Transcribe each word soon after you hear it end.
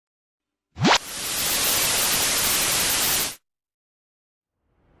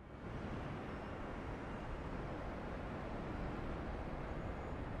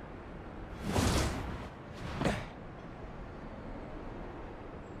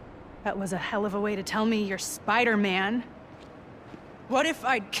That was a hell of a way to tell me you're Spider-Man. What if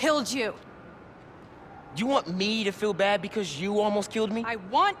I'd killed you? You want me to feel bad because you almost killed me? I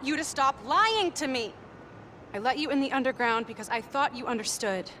want you to stop lying to me. I let you in the underground because I thought you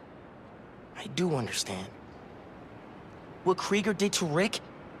understood. I do understand. What Krieger did to Rick?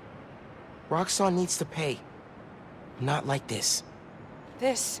 Roxxon needs to pay. Not like this.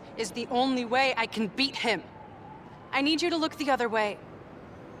 This is the only way I can beat him. I need you to look the other way.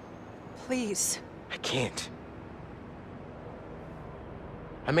 Please. I can't.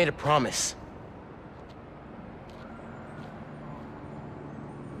 I made a promise.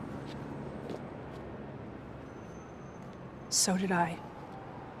 So did I.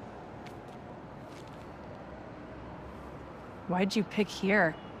 Why'd you pick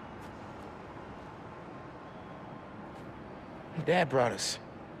here? Dad brought us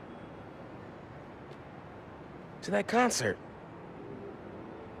to that concert.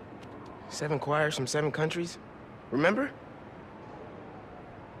 7 choirs from 7 countries. Remember?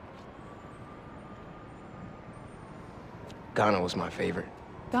 Ghana was my favorite.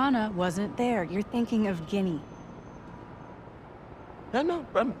 Ghana wasn't there. You're thinking of Guinea. No,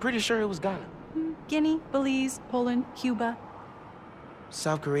 I'm pretty sure it was Ghana. Guinea, Belize, Poland, Cuba.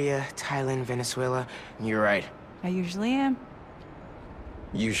 South Korea, Thailand, Venezuela. You're right. I usually am.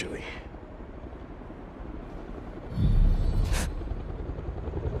 Usually.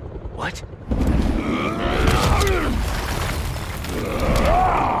 What?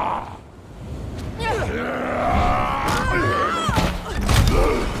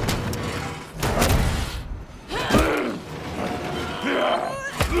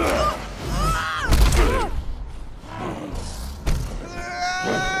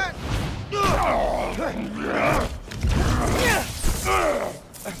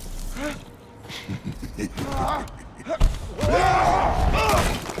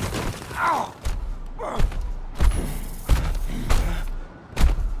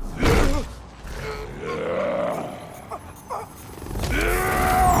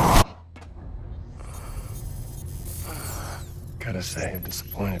 Gotta say, I'm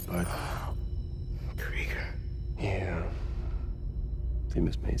disappointed, bud. Krieger. Yeah. See,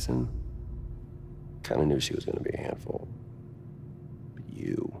 Miss Mason? Kinda knew she was gonna be a handful. But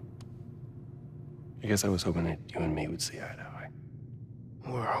you... I guess I was hoping that you and me would see eye to eye.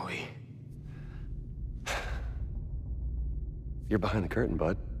 Where are we? You're behind the curtain,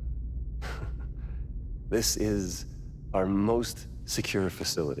 bud. This is our most secure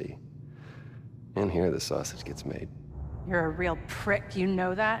facility. And here the sausage gets made. You're a real prick, you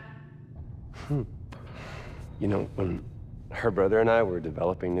know that? You know, when her brother and I were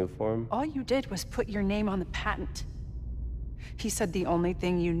developing new form... All you did was put your name on the patent. He said the only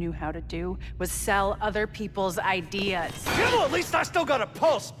thing you knew how to do was sell other people's ideas. Yeah, well, at least I still got a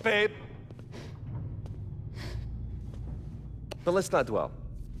pulse, babe. But let's not dwell,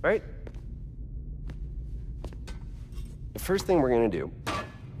 right? The first thing we're gonna do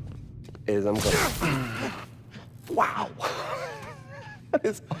is I'm gonna... Wow! That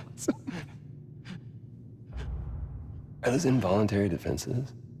is awesome. Are those involuntary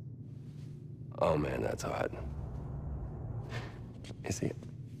defenses? Oh man, that's hot. You see,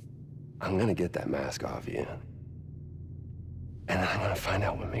 I'm gonna get that mask off you. And I'm gonna find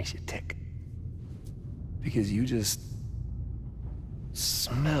out what makes you tick. Because you just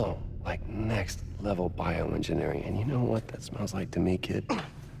smell like next level bioengineering. And you know what that smells like to me, kid?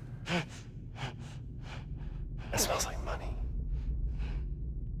 That smells like money.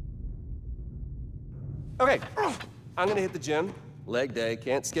 Okay, I'm gonna hit the gym. Leg day,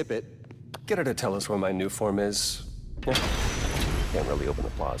 can't skip it. Get her to tell us where my new form is. Yeah. Can't really open the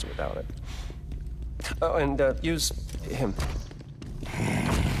plaza without it. Oh, and use him.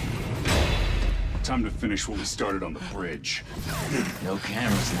 Time to finish what we started on the bridge. No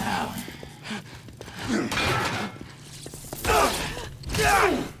cameras now.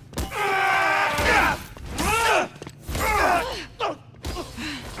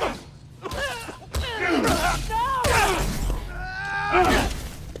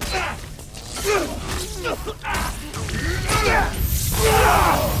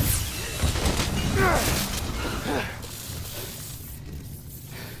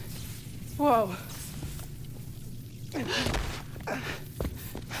 Whoa.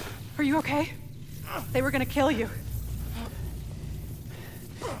 Are you okay? They were gonna kill you.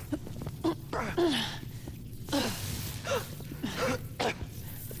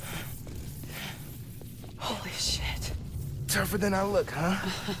 Holy shit. Tougher than I look, huh?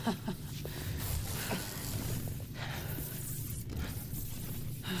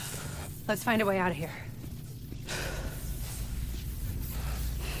 Let's find a way out of here.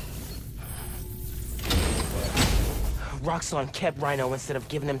 Roxxon kept Rhino instead of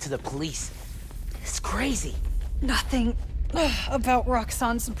giving him to the police. It's crazy. Nothing about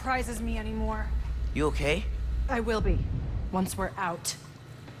Roxxon surprises me anymore. You okay? I will be, once we're out.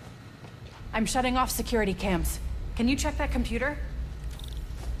 I'm shutting off security cams. Can you check that computer?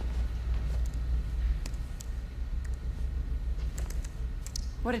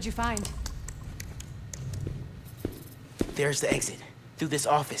 What did you find? There's the exit. Through this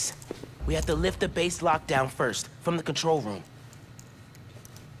office. We have to lift the base lockdown first, from the control room.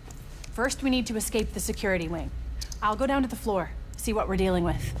 First, we need to escape the security wing. I'll go down to the floor, see what we're dealing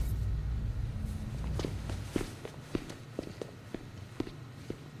with.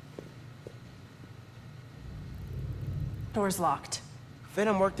 Door's locked.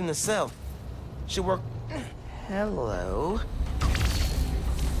 Phin worked in the cell. Should work... Hello?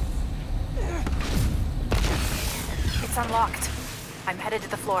 It's unlocked. I'm headed to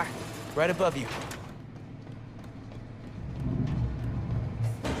the floor. Right above you.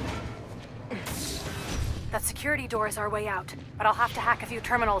 That security door is our way out, but I'll have to hack a few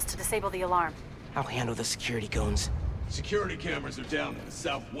terminals to disable the alarm. I'll handle the security goons. Security cameras are down in the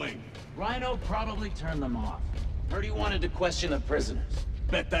south wing. Rhino probably turned them off. Heard he wanted to question the prisoners.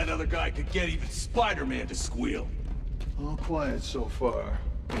 Bet that other guy could get even Spider-Man to squeal. All quiet so far.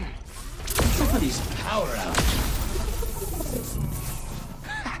 Somebody's power out.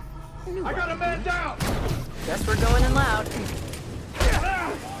 I got a man down! Guess we're going in loud.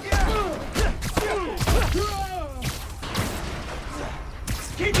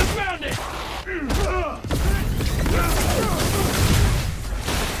 Keep us grounded!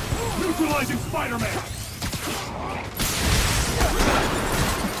 Neutralizing Spider-Man!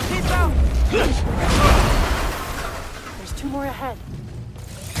 Keep out! There's two more ahead.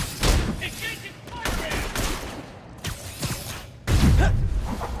 Engaging Spider-Man!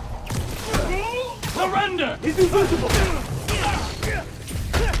 Surrender! He's invisible!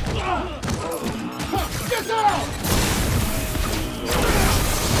 Get down!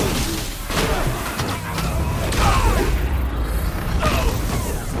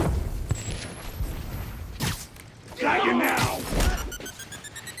 Got you now!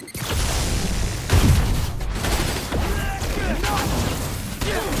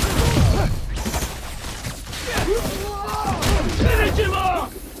 Finish him off!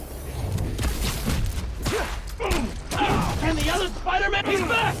 And the other Spider-Man, He's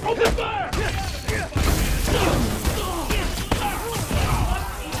back! Open fire!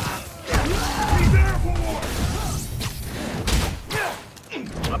 He's airborne!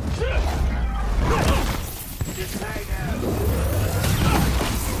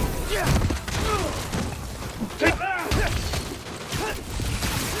 Take that!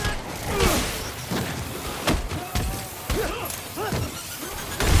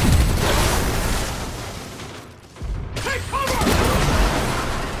 Take cover!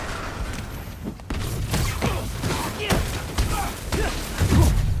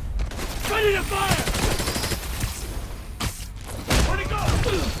 Ready to fire! Where'd he go?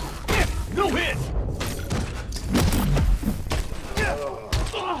 No hit!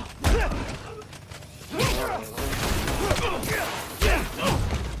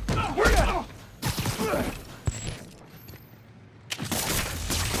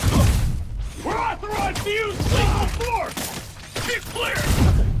 We're authorized to use lethal force! Get clear!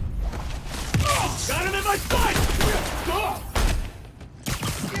 Got him in my sight!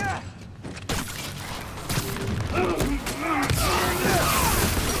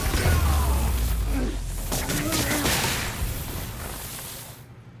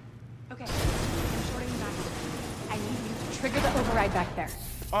 Okay, I'm shorting you back. I need you to trigger the override back there.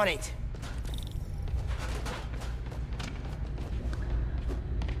 On it.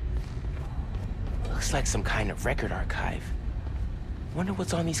 Looks like some kind of record archive. Wonder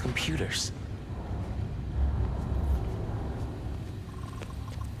what's on these computers.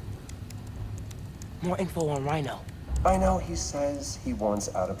 More info on Rhino. I know he says he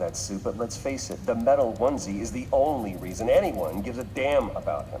wants out of that suit, but let's face it, the metal onesie is the only reason anyone gives a damn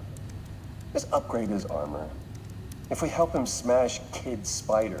about him. Just upgrade his armor. If we help him smash Kid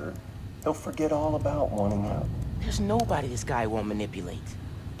Spider, he'll forget all about wanting out. There's nobody this guy won't manipulate.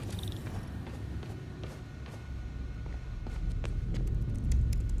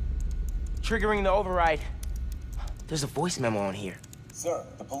 Triggering the override. There's a voice memo on here. Sir,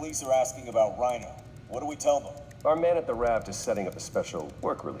 the police are asking about Rhino. What do we tell them? Our man at the raft is setting up a special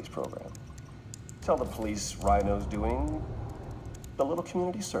work release program. Tell the police Rhino's doing a little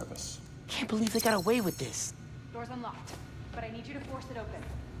community service. Can't believe they got away with this. Door's unlocked, but I need you to force it open.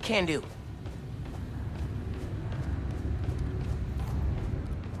 Can do.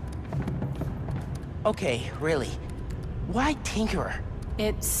 Okay, really. Why Tinkerer?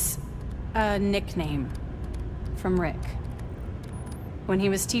 It's a nickname from Rick. When he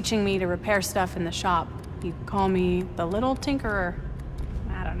was teaching me to repair stuff in the shop, he'd call me the Little Tinkerer.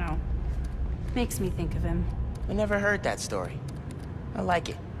 I don't know. Makes me think of him. I never heard that story. I like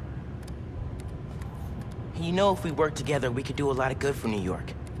it. You know, if we work together, we could do a lot of good for New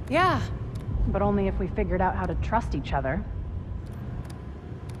York. Yeah, but only if we figured out how to trust each other.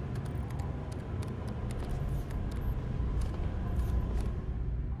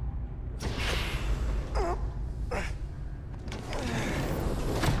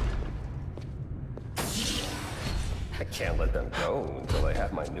 I can't let them go until I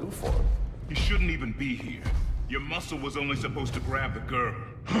have my new form. You shouldn't even be here. Your muscle was only supposed to grab the girl.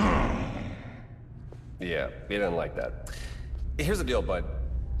 Yeah, he didn't like that. Here's the deal, bud.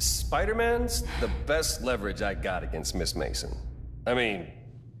 Spider-Man's the best leverage I got against Miss Mason. I mean,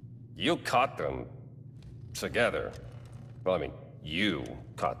 you caught them together. Well, I mean, you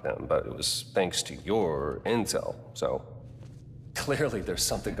caught them, but it was thanks to your intel, so clearly there's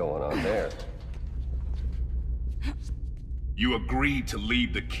something going on there. You agreed to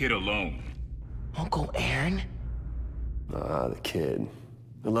leave the kid alone. Uncle Aaron? Ah, the kid.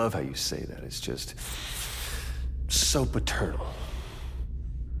 I love how you say that. It's just so paternal.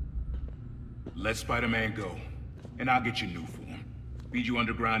 Let Spider-Man go, and I'll get your new form. Feed you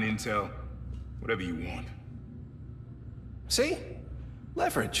underground intel, whatever you want. See?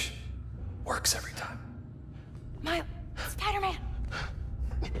 Leverage. Works every time. Spider-Man!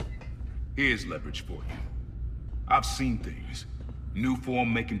 Here's leverage for you. I've seen things. New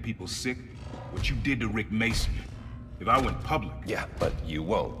form making people sick. What you did to Rick Mason. If I went public... Yeah, but you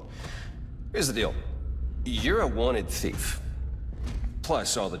won't. Here's the deal. You're a wanted thief.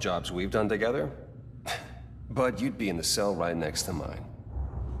 Plus all the jobs we've done together. But you'd be in the cell right next to mine.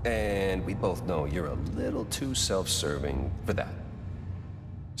 And we both know you're a little too self-serving for that.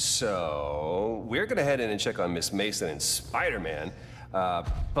 So, we're gonna head in and check on Miss Mason and Spider-Man,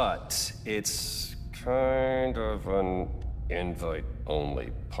 but it's kind of an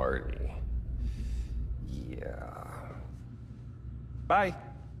invite-only party. Yeah. Bye.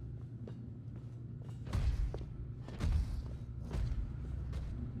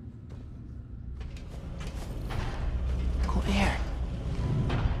 Uncle Aaron.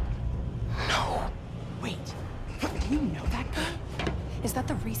 No. Wait, do you know that guy? Is that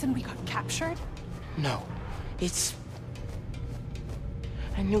the reason we got captured? No. It's...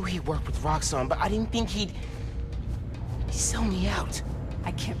 I knew he worked with Roxxon, but I didn't think he'd sell me out.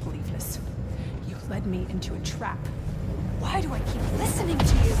 I can't believe this. You led me into a trap. Why do I keep listening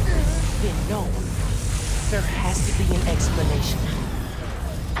to you? Then no. There has to be an explanation.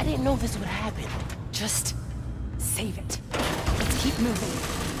 I didn't know this would happen. Just save it. Let's keep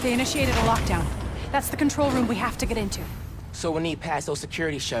moving. They initiated a lockdown. That's the control room we have to get into. So we'll need past those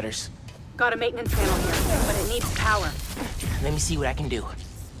security shutters. Got a maintenance panel here, but it needs power. Let me see what I can do.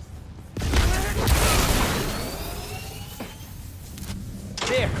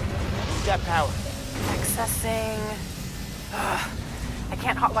 There! Got power. Accessing... I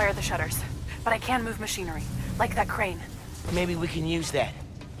can't hotwire the shutters, but I can move machinery, like that crane. Maybe we can use that.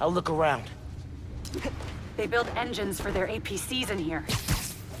 I'll look around. They build engines for their APCs in here.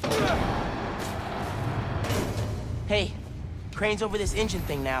 Hey, crane's over this engine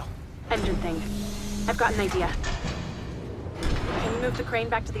thing now. Engine thing. I've got an idea. Can you move the crane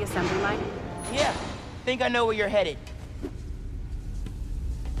back to the assembly line? Yeah, think I know where you're headed.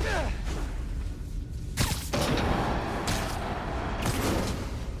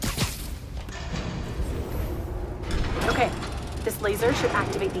 Okay, this laser should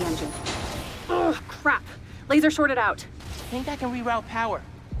activate the engine. Oh, crap. Laser shorted out. Think I can reroute power.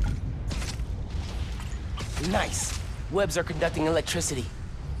 Nice. Webs are conducting electricity.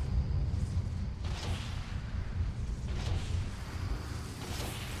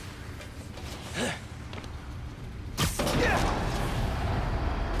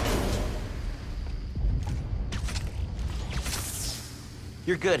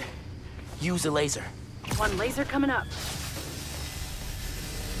 You're good. Use the laser. One laser coming up.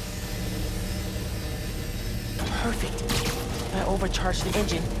 Perfect. If I overcharge the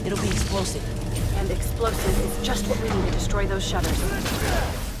engine, it'll be explosive. And explosive is just what we need to destroy those shutters.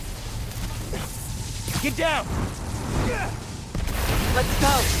 Get down! Let's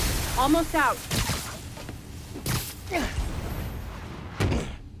go. Almost out.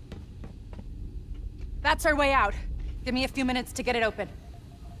 That's our way out. Give me a few minutes to get it open.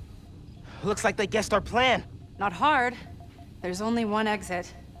 Looks like they guessed our plan. Not hard. There's only one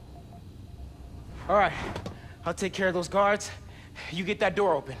exit. All right, I'll take care of those guards. You get that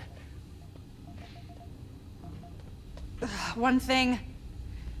door open. One thing.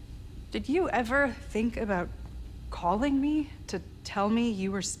 Did you ever think about calling me to tell me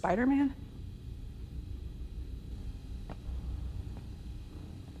you were Spider-Man?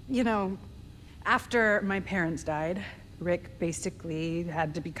 You know, after my parents died, Rick basically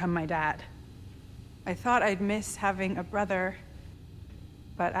had to become my dad. I thought I'd miss having a brother,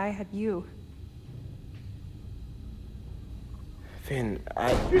 but I had you. Phin,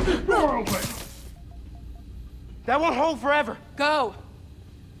 Keep this door open! That won't hold forever! Go!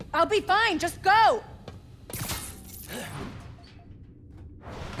 I'll be fine, just go!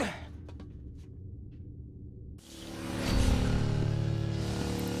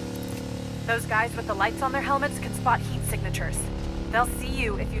 Those guys with the lights on their helmets can spot heat signatures. They'll see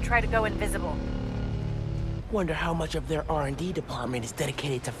you if you try to go invisible. Wonder how much of their R&D department is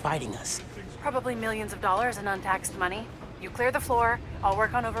dedicated to fighting us. Probably millions of dollars in untaxed money. You clear the floor, I'll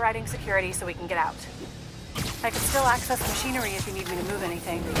work on overriding security so we can get out. I can still access machinery if you need me to move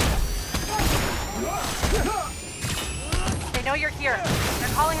anything. They know you're here. They're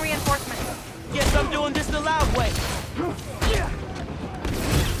calling reinforcements. Guess I'm doing this the loud way.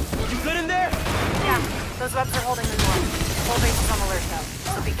 You good in there? Yeah, those webs are holding the door. The whole base is on alert though,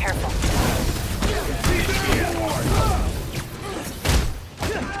 so be careful.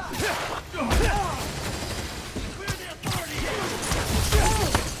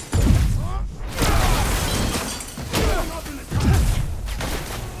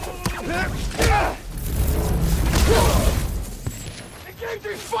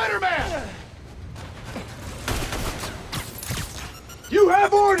 Engaging Spider-Man! You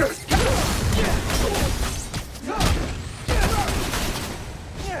have orders!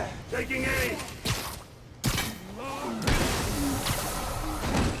 Taking aim!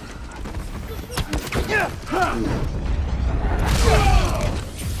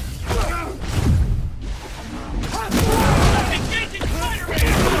 Engaging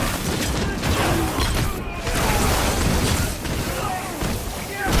Spider-Man!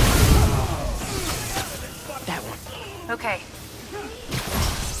 That one. Okay.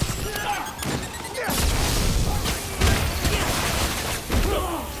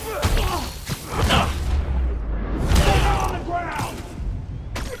 On the ground!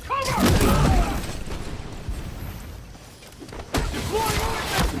 Cover!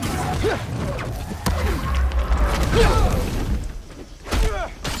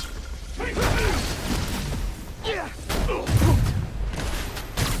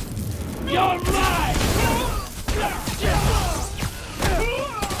 You're right!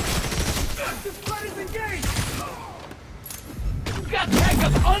 This fight is engaged! You got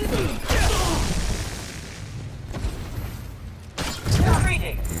backup under!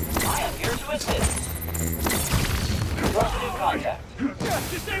 Greetings. I am here to assist. Positive contact.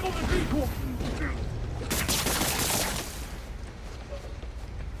 Disable the vehicle!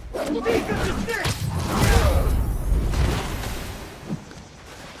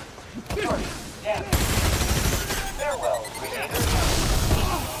 Damn. Farewell, Krieger.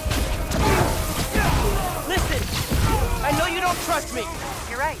 Listen! I know you don't trust me!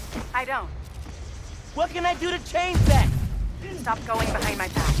 You're right, I don't. What can I do to change that? Stop going behind my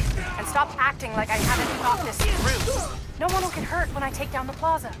back. And stop acting like I haven't thought this through. No one will get hurt when I take down the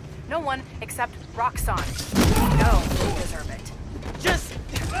plaza. No one except Roxxon. No, you deserve it. Just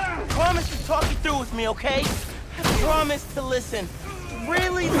promise to talk it through with me, okay? Promise to listen.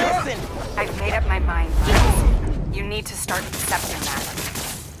 Really listen. I've made up my mind, Miles. You need to start accepting that.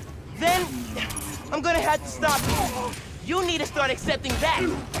 Then I'm gonna have to stop you. You need to start accepting that.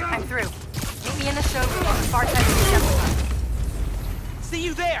 I'm through. Meet me in the showroom on the far side of the Decepticon. See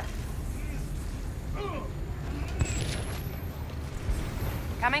you there.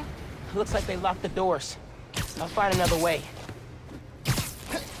 Coming? Looks like they locked the doors. I'll find another way.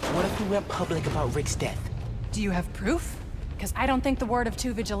 What if we went public about Rick's death? Do you have proof? Because I don't think the word of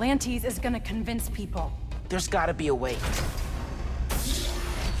two vigilantes is gonna convince people. There's gotta be a way.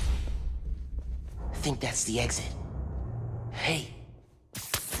 I think that's the exit. Hey.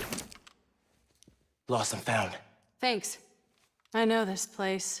 Lost and found. Thanks. I know this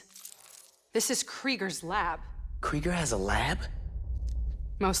place. This is Krieger's lab. Krieger has a lab?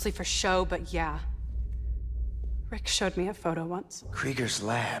 Mostly for show, but yeah. Rick showed me a photo once. Krieger's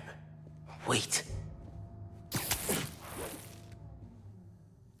lab. Wait.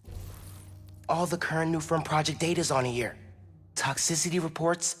 All the current new firm project data's on here. Toxicity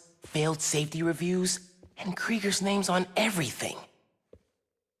reports, failed safety reviews, and Krieger's name's on everything.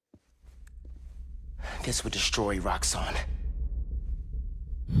 This would destroy Roxxon.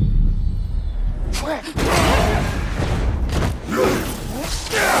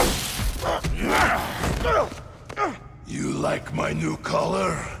 You like my new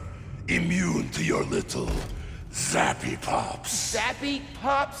color? Immune to your little zappy pops. Zappy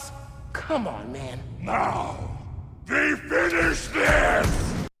pops? Come on, man. Now, we finish this!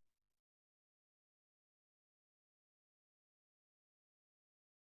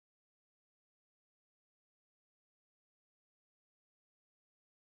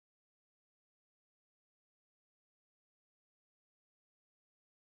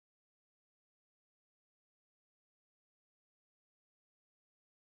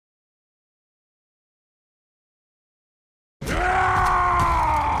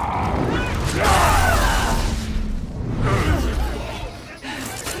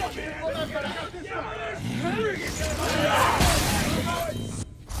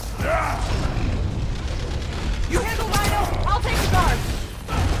 You handle Rhino, I'll take the guard.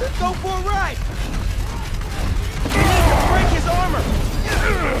 Let's go for a ride! We need to break his armor!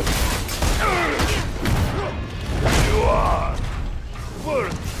 You are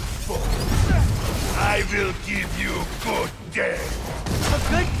worthful. I will give you good death. A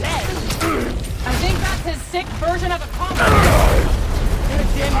good death! I think that's his sick version of a combat. Gonna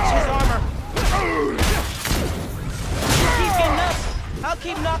damage his armor. Keep getting up. I'll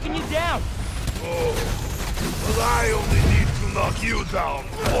keep knocking you down. Oh, but I only need to knock you down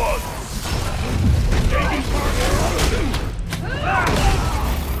once.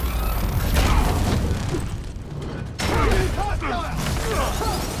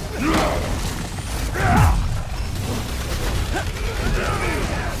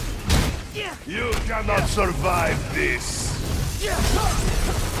 You cannot survive this.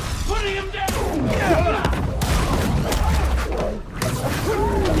 Putting him down!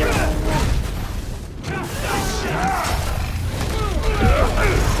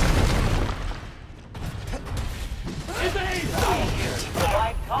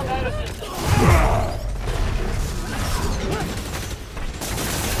 Combat assistance.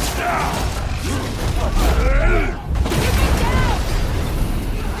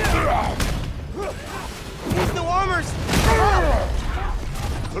 His new armor's...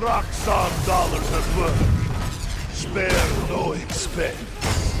 Roxxon dollars at work. Spare no expense.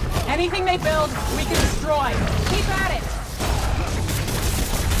 Anything they build, we can destroy. Keep at it.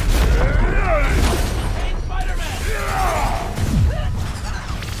 Hey, Spider-Man!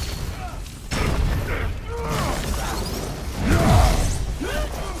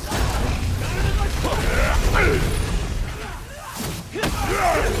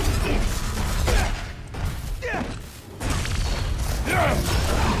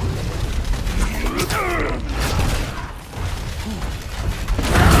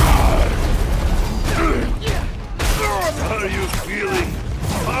 Are you feeling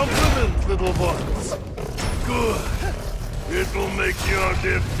confident, little ones? Good. It'll make your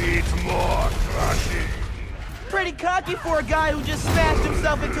defeat more crushing. Pretty cocky for a guy who just smashed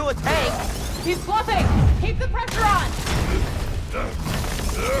himself into a tank. He's bluffing. Keep the pressure on.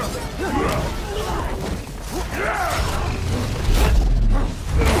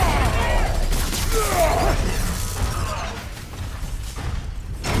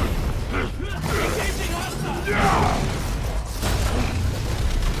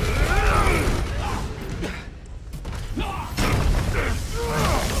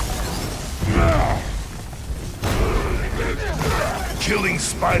 Killing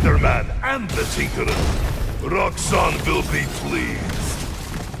Spider-Man and the Tinkerer. Roxxon will be pleased.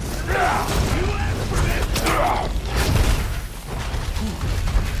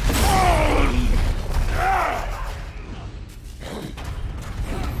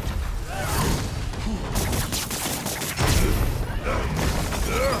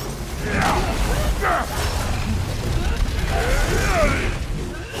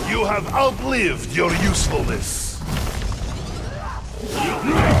 You have outlived your usefulness.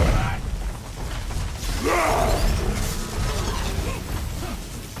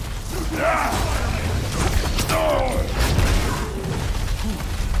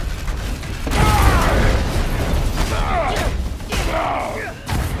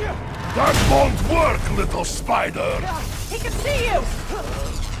 That won't work, little spider! He can see you!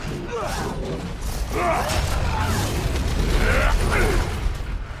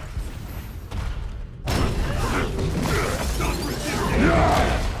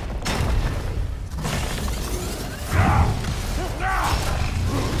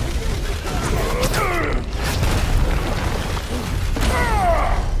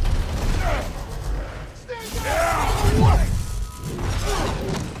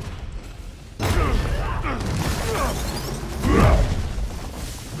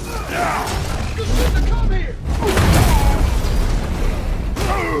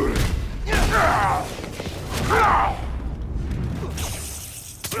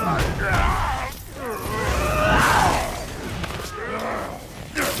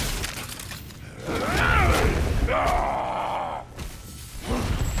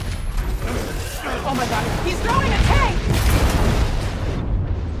 Oh my god, he's throwing a tank!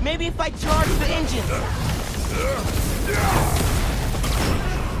 Maybe if I charge the engine.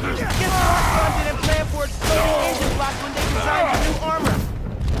 Guess Roxxon didn't plan for exploding engine blocks when they designed the new armor.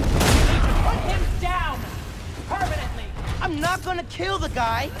 Put him down! Permanently! I'm not gonna kill the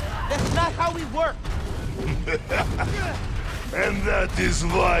guy. That's not how we work. And that is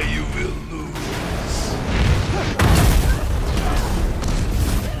why you will lose.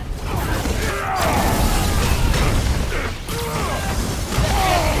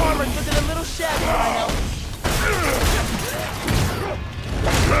 Armor's looking a little shabby, Rhino.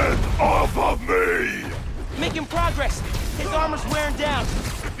 Get off of me! Making progress. His armor's wearing down.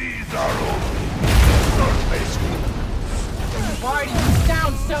 These are only surface wounds. Why do you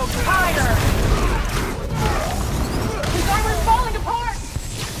sound so tired? His armor's falling apart!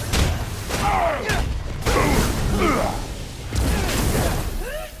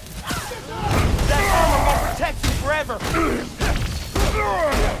 That armor won't protect you forever.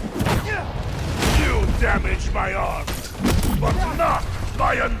 You damaged my arms, but not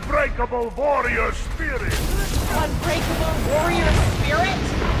my unbreakable warrior spirit. Unbreakable warrior spirit?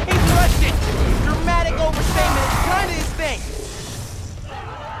 He brushed it. Dramatic overstatement is kind of his thing.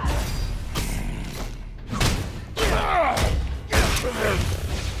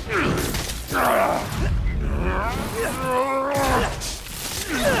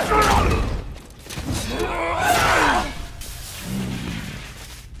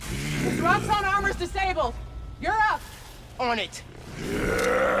 His Roxxon armor's disabled. You're up. On it.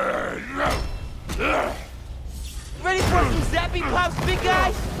 Ready for some zappy pops, big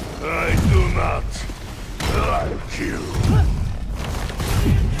guy? I do not. I'll kill.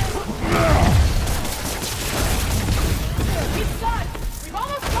 He's done. We've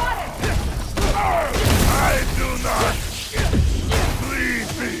almost got him. I do not. Leave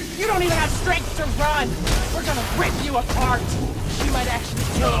me. You don't even have strength to run. We're gonna rip you apart. She might actually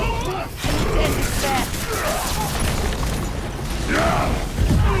kill him. And he's end his fast.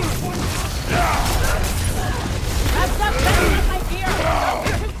 That's not better than my gear. Don't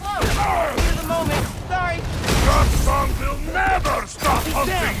get too close. Here's the moment. Sorry. Roxxon will never stop He's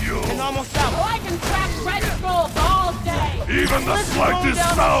hunting down. you. And almost out. Oh, I can track red skulls all day. Even the Let's slightest roll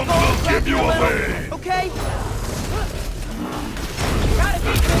down sound the will skull give you a little. away. Okay? Gotta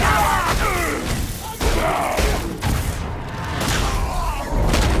keep it out.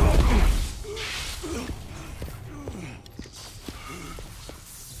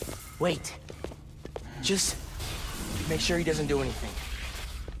 Wait. Just make sure he doesn't do anything.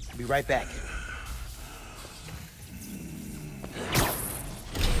 I'll be right back.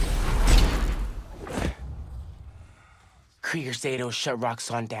 Krieger said it'll shut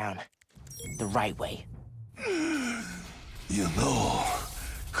Roxxon down. The right way. You know,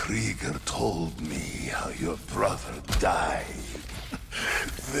 Krieger told me how your brother died.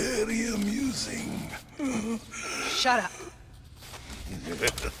 Very amusing. Shut up.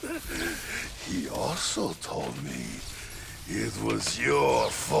 He also told me it was your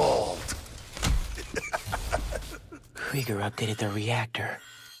fault. Krieger updated the reactor.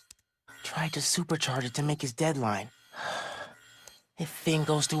 Tried to supercharge it to make his deadline. If Phin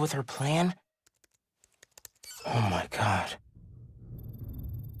goes through with her plan... Oh my god.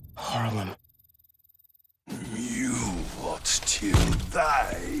 Harlem. You watched him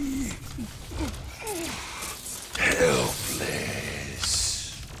die. Helpless.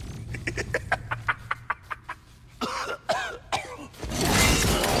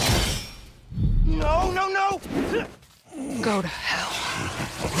 No, no, no! Go to hell.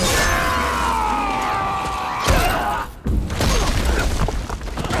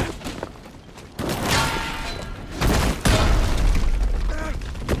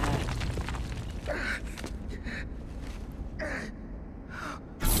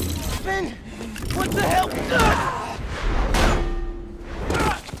 Phin! What the hell?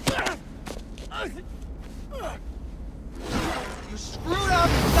 You screwed up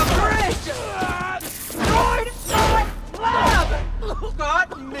the bridge! Destroyed my lab! Got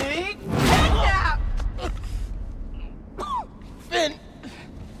me kidnapped! Phin!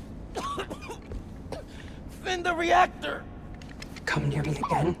 Phin, the reactor! Come near me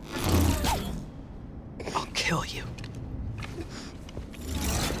again. I'll kill you.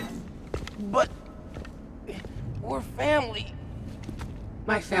 But... we're family.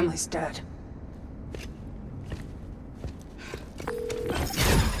 My family's dead.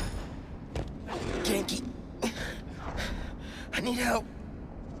 Genki. I need help.